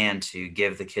everything you can to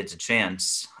give the kids a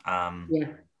chance.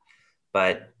 Yeah.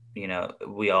 But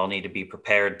we all need to be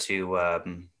prepared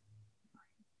to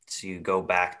go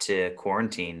back to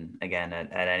quarantine again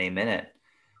at any minute.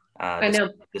 I This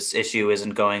know. this issue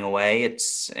isn't going away.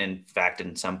 It's in fact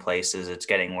in some places it's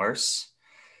getting worse.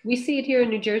 We see it here in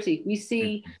New Jersey. We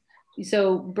see,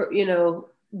 so,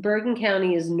 Bergen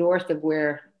County is north of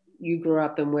where you grew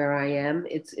up and where I am.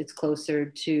 It's closer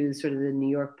to sort of the New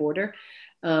York border,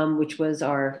 which was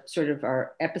our sort of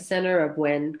our epicenter of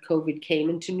when COVID came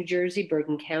into New Jersey,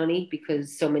 Bergen County,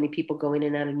 because so many people go in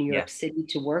and out of New Yeah. York City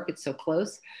to work. It's so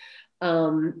close.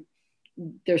 Um,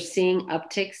 they're seeing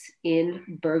upticks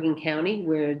in Bergen County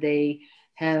where they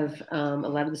have a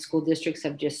lot of the school districts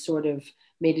have just sort of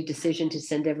made a decision to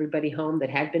send everybody home that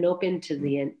had been open to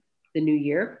the new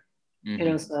year.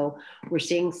 Hmm. So we're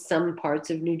seeing some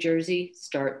parts of New Jersey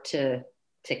start to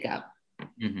tick up.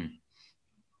 Hmm.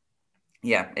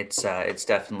 Yeah, it's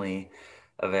definitely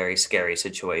a very scary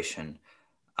situation.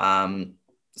 Um,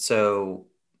 so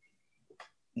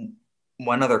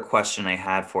one other question I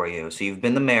had for you. So you've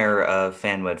been the mayor of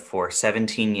Fanwood for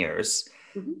 17 years.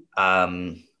 Mhm.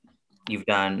 Um, you've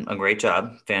done a great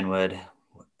job. Fanwood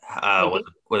Thank was,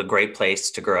 you. was a great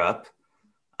place to grow up.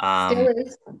 Still Um,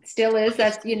 is, still is.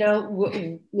 That's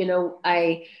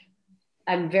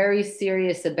I'm very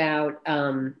serious about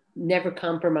never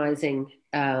compromising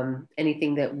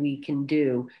anything that we can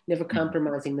do, never mhm,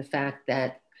 compromising the fact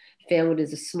that Fanwood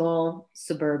is a small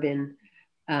suburban,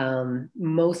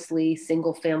 mostly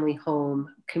single family home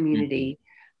mhm. community,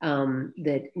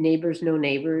 that neighbors know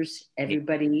neighbors. Yeah.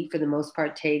 Everybody, for the most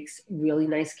part, takes really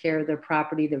nice care of their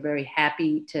property. They're very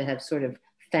happy to have sort of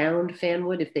found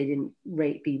Fanwood if they didn't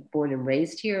be born and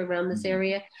raised here around this Mhm,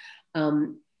 area,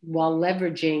 while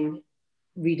leveraging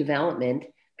redevelopment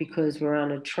because we're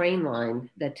on a train line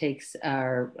that takes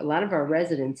a lot of our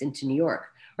residents into New York.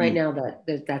 Right mhm.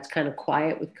 now that's kind of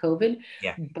quiet with COVID,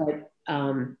 Yeah. but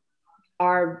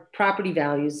our property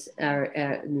values are,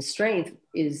 and the strength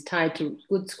is tied to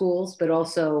good schools, but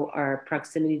also our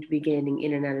proximity to be getting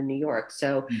in and out of New York.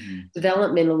 So Mhm,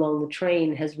 development along the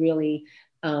train has really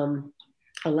um,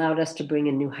 allowed us to bring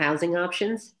in new housing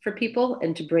options for people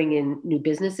and to bring in new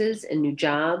businesses and new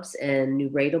jobs and new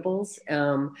ratables,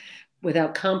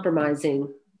 without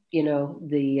compromising,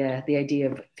 the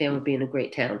idea of family being a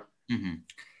great town. mhm.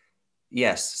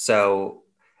 Yes. So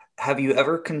have you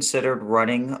ever considered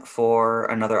running for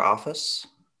another office?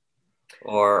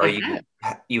 Or are I you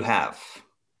have. you have?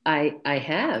 I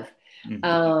have.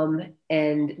 Hmm.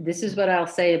 And this is what I'll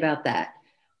say about that.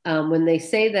 When they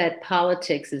say that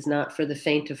politics is not for the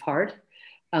faint of heart,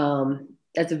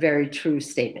 that's a very true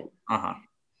statement. Uh-huh.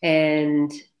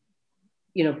 And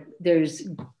there's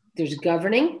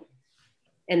governing,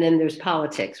 and then there's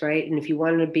politics, right? And if you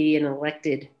want to be an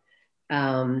elected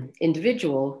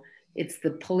individual, it's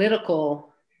the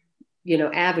political,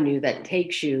 avenue that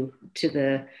takes you to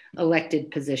the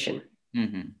elected position.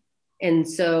 Hmm. And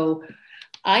so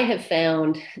I have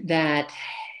found that,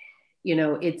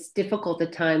 it's difficult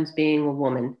at times being a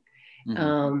woman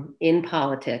Hmm. in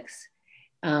politics,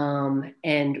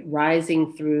 and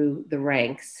rising through the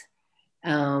ranks,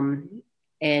 um,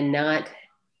 and not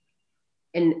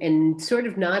and sort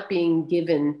of not being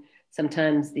given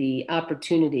sometimes the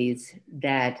opportunities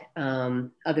that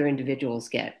other individuals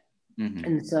get. Hmm.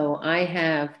 And so I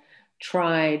have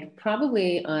tried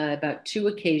probably about two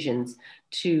occasions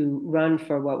to run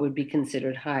for what would be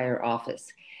considered higher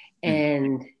office. Hmm.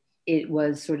 And it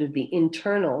was sort of the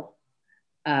internal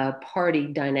party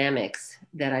dynamics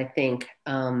that I think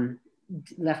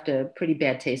left a pretty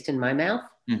bad taste in my mouth.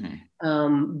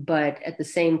 Hmm. But at the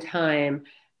same time,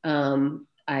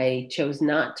 I chose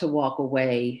not to walk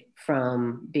away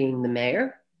from being the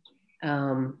mayor,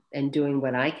 and doing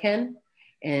what I can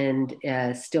and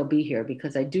still be here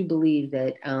because I do believe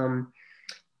that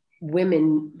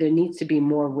there needs to be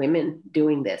more women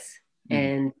doing this. Hmm.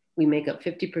 And we make up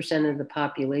 50% of the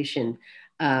population,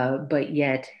 but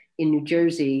yet in New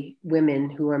Jersey, women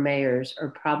who are mayors are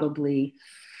probably,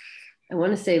 I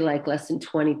want to say like less than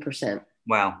 20%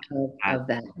 Wow. That, of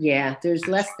that. Yeah, there's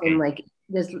that's less than shocking. like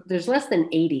there's less than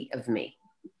 80 of me.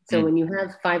 So Mm, when you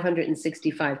have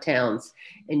 565 towns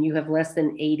and you have less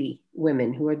than 80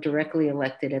 women who are directly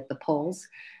elected at the polls,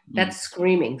 mm, that's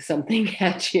screaming something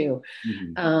at you.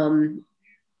 mhm, Um,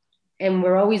 and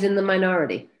we're always in the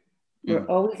minority. We're mm,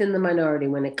 always in the minority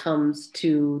when it comes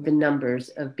to the numbers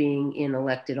of being in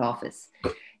elected office.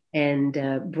 And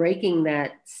breaking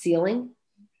that ceiling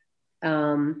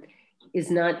um, is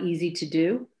not easy to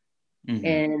do. mhm,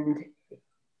 And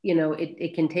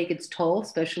it can take its toll,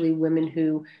 especially women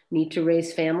who need to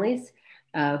raise families,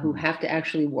 who mhm, have to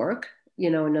actually work,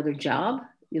 another job.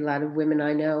 A lot of women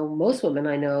I know, most women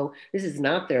I know, this is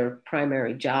not their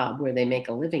primary job where they make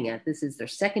a living at. This is their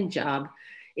second job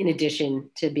in addition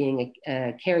to being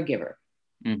a caregiver.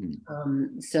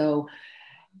 mhm, So,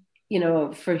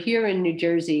 for here in New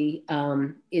Jersey,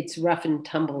 it's rough and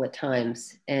tumble at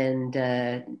times and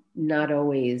not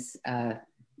always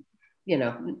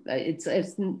it's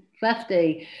left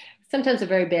sometimes a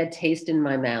very bad taste in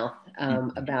my mouth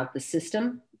about the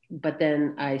system. But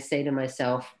then I say to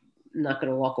myself, I'm not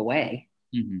going to walk away.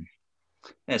 Mm-hmm.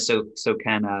 Yeah, so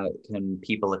can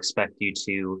people expect you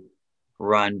to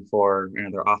run for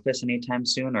another office anytime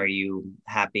soon? Or are you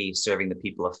happy serving the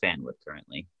people of Fanwood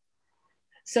currently?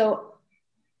 So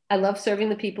I love serving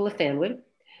the people of Fanwood,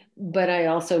 but I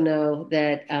also know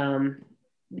that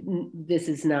this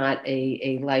is not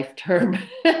a life term.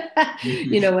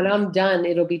 When I'm done,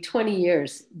 it'll be 20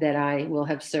 years that I will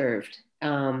have served.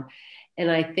 And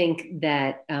I think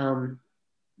that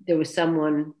there was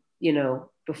someone,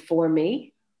 before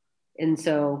me. And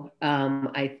so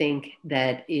I think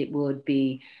that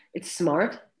it's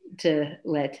smart to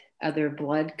let other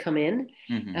blood come in.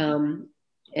 Mm-hmm.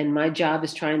 And my job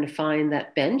is trying to find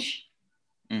that bench.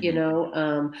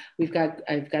 Mm-hmm.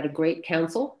 I've got a great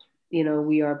council.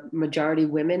 We are majority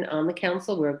women on the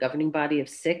council. We're a governing body of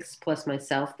 6 plus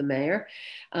myself, the mayor.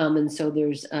 And so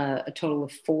there's a total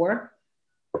of 4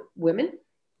 women,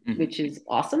 Mm-hmm. which is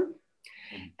awesome.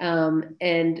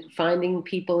 And finding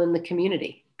people in the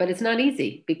community. But it's not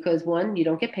easy because 1, you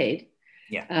don't get paid.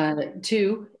 Yeah.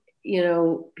 2,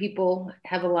 people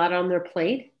have a lot on their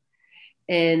plate.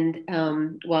 And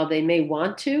while they may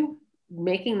want to,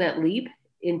 making that leap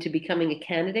into becoming a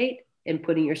candidate and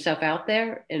putting yourself out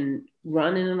there and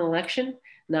run in an election,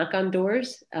 knock on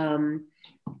doors,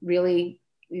 really,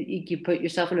 you put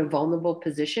yourself in a vulnerable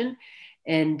position,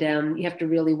 and you have to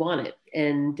really want it.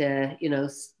 And,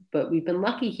 but we've been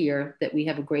lucky here that we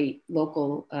have a great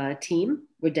local team.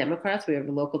 We're Democrats. We have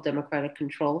a local Democratic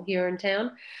control here in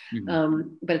town.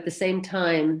 Mm-hmm. But at the same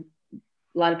time,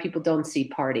 a lot of people don't see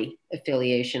party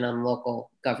affiliation on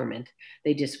local government.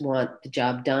 They just want the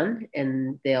job done,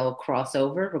 and they'll cross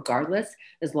over regardless,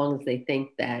 as long as they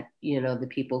think that, the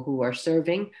people who are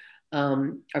serving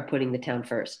are putting the town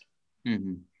first.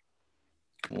 Mm-hmm.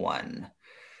 One.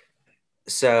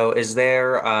 So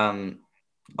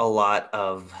a lot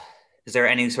of, is there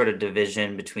any sort of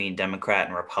division between Democrat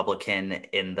and Republican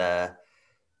in the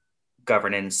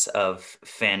governance of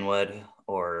Fanwood,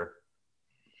 or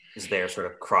is there sort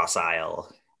of cross aisle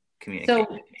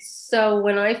communication? So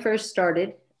when I first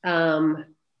started,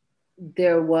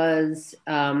 there was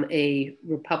a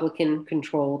Republican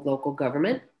controlled local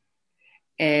government.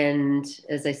 And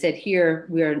as I said here,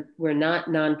 we're not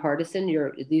nonpartisan.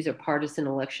 These are partisan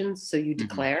elections, so you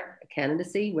declare a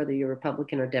candidacy whether you're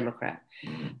Republican or Democrat.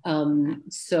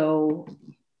 So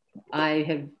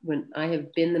when I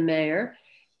have been the mayor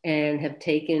and have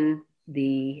taken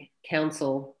the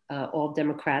council all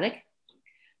Democratic.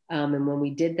 And when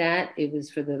we did that, it was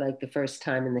for the first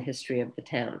time in the history of the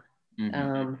town.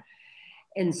 Mm-hmm.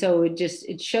 And so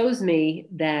it shows me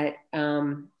that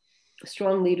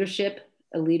strong leadership,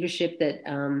 a leadership that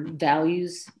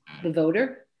values the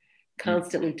voter,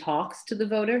 constantly talks to the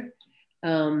voter.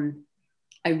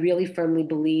 I really firmly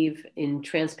believe in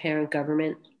transparent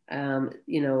government. In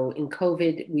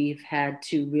COVID, we've had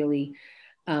to really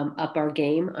up our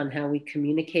game on how we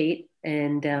communicate.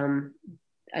 And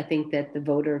I think that the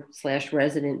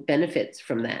voter/resident benefits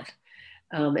from that.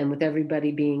 And with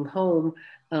everybody being home,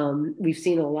 we've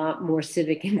seen a lot more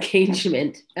civic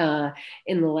engagement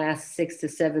in the last 6 to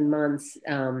 7 months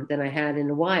than I had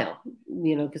in a while,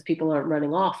 because people aren't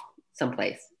running off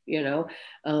someplace, they're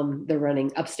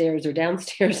running upstairs or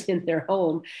downstairs in their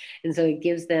home. And so it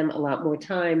gives them a lot more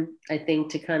time, I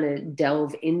think, to kind of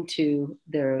delve into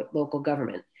their local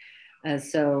government.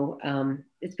 So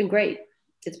it's been great.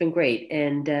 It's been great.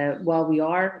 And while we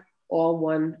are all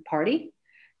one party,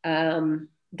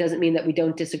 doesn't mean that we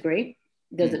don't disagree.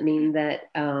 Doesn't mean that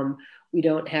we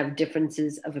don't have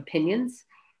differences of opinions.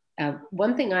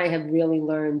 One thing I have really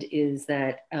learned is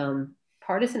that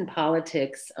partisan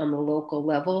politics on the local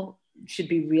level should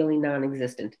be really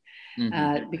non-existent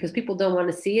because people don't want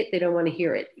to see it. They don't want to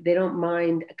hear it. They don't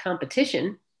mind a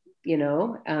competition,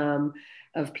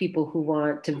 of people who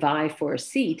want to vie for a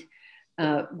seat.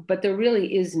 But there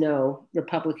really is no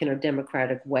Republican or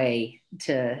Democratic way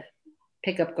to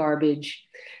pick up garbage,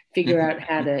 figure out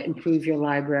how to improve your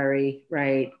library,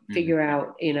 right? Figure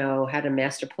out, how to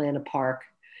master plan a park.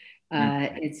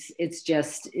 It's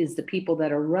just, is the people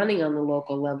that are running on the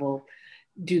local level,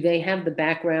 do they have the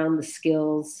background, the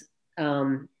skills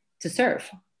to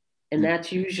serve? And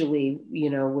that's usually,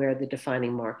 where the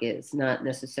defining mark is, not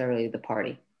necessarily the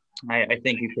party. I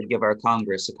think you could give our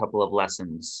Congress a couple of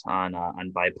lessons on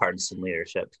bipartisan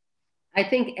leadership. I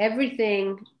think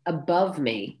everything above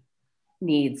me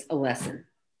needs a lesson.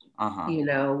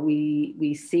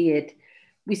 We see it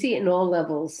in all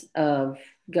levels of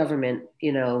government.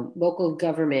 Local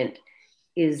government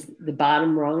is the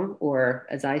bottom rung, or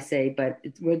as I say, but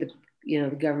we're the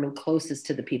government closest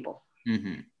to the people.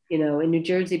 Mm-hmm. In New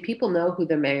Jersey, people know who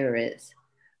the mayor is.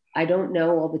 I don't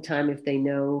know all the time if they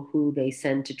know who they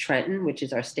send to Trenton, which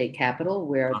is our state capital,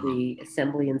 where Uh-huh. the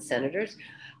assembly and senators.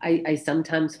 I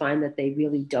sometimes find that they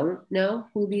really don't know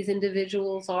who these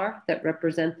individuals are that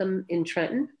represent them in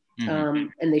Trenton, Mm-hmm.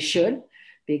 and they should,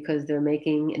 because they're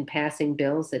making and passing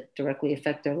bills that directly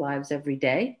affect their lives every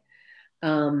day.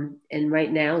 And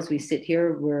right now, as we sit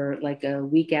here, we're like a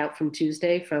week out from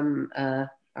Tuesday from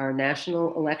our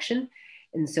national election.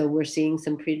 And so we're seeing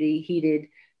some pretty heated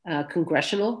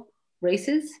congressional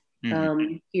races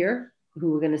Mm-hmm. here,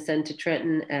 who we're going to send to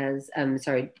Trenton as,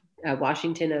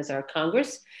 Washington as our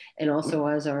Congress, and also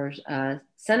as our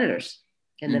senators,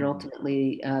 and then Mm-hmm.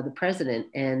 ultimately the president.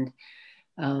 And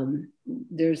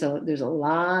there's a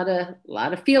lot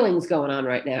of feelings going on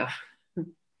right now.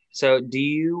 So do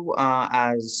you,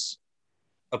 as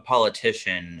a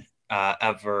politician,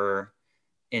 ever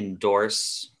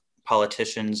endorse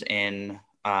politicians in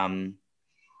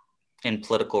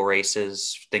political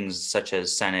races, things such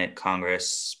as Senate,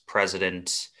 Congress,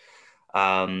 president,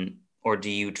 or do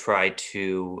you try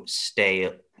to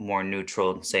stay more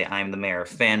neutral and say, I'm the mayor of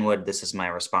Fanwood, this is my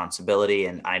responsibility,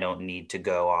 and I don't need to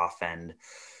go off and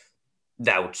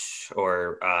vouch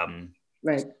or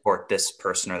Right. support this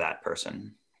person or that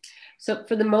person? So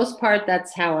for the most part,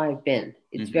 that's how I've been.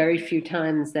 It's Mm-hmm. very few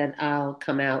times that I'll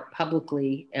come out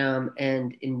publicly and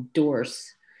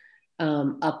endorse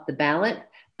up the ballot.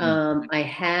 I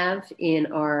have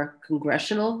in our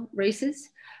congressional races,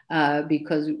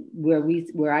 because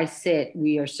where I sit,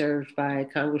 we are served by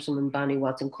Congresswoman Bonnie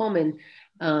Watson Coleman,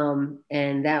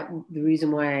 and that the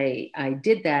reason why I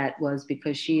did that was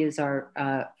because she is our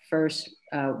first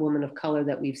woman of color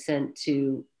that we've sent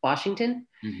to Washington,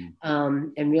 Mm-hmm.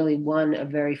 and really one of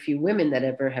very few women that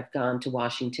ever have gone to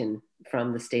Washington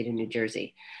from the state of New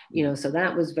Jersey. So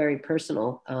that was very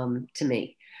personal to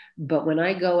me. But when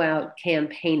I go out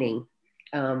campaigning,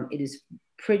 it is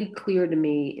pretty clear to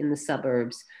me in the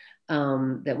suburbs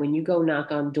that when you go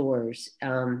knock on doors,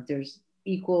 there's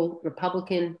equal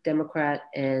Republican, Democrat,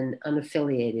 and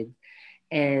unaffiliated.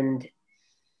 And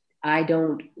I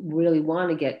don't really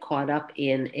want to get caught up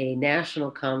in a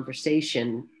national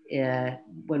conversation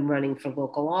when running for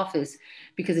local office,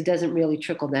 because it doesn't really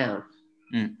trickle down.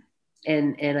 Mm-hmm.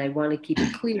 And I want to keep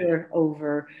it clear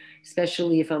over,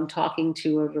 especially if I'm talking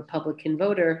to a Republican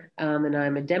voter and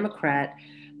I'm a Democrat.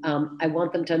 I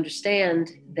want them to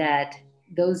understand that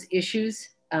those issues,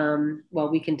 while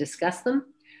we can discuss them,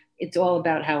 it's all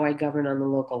about how I govern on the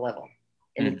local level.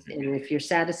 And if you're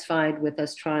satisfied with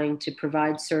us trying to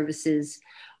provide services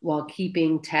while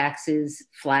keeping taxes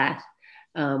flat,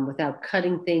 without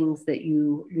cutting things that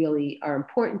you really are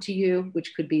important to you,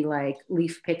 which could be like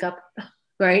leaf pickup,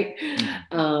 right?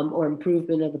 Mm-hmm. Or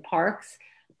improvement of the parks.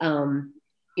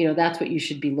 That's what you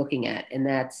should be looking at. And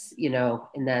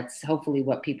that's hopefully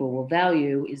what people will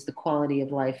value, is the quality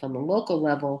of life on the local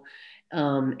level,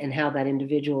 and how that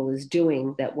individual is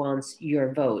doing that wants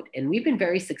your vote. And we've been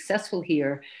very successful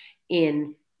here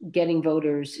in getting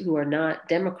voters who are not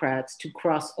Democrats to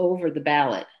cross over the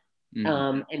ballot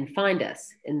and find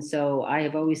us. And so I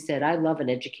have always said, I love an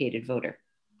educated voter.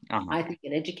 Uh-huh. I think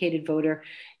an educated voter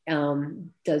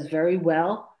does very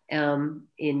well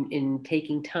in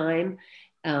taking time,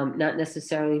 not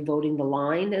necessarily voting the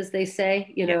line, as they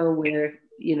say, where,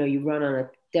 you run on a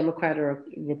Democrat or a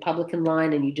Republican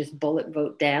line and you just bullet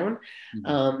vote down.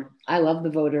 I love the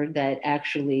voter that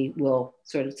actually will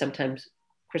sort of sometimes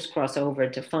crisscross over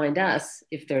to find us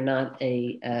if they're not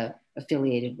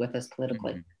affiliated with us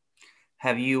politically. Mm-hmm.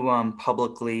 Have you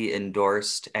publicly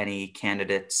endorsed any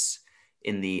candidates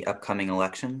in the upcoming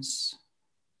elections?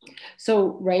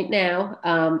 So right now,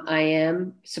 I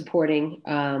am supporting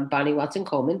Bonnie Watson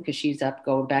Coleman, because she's up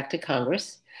going back to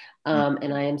Congress,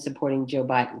 and I am supporting Joe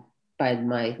Biden by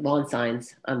my lawn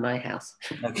signs on my house.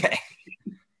 Okay.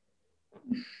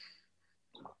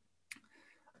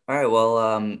 All right.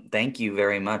 Well, thank you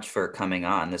very much for coming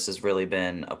on. This has really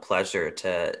been a pleasure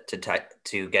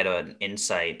to get an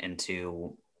insight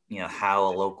into how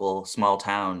a local small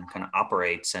town kind of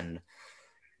operates and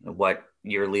what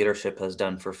your leadership has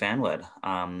done for Fanwood.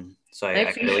 So I I really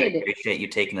appreciate it. appreciate you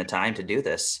taking the time to do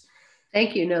this.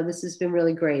 Thank you. No, this has been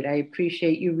really great. I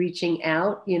appreciate you reaching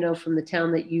out, from the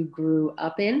town that you grew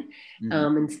up in,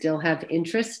 and still have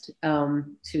interest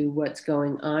to what's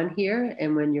going on here.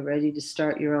 And when you're ready to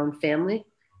start your own family,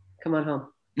 come on home.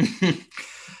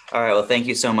 All right. Well, thank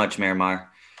you so much, Mayor Mar.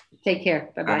 Take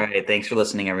care. Bye-bye. All right. Thanks for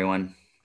listening, everyone.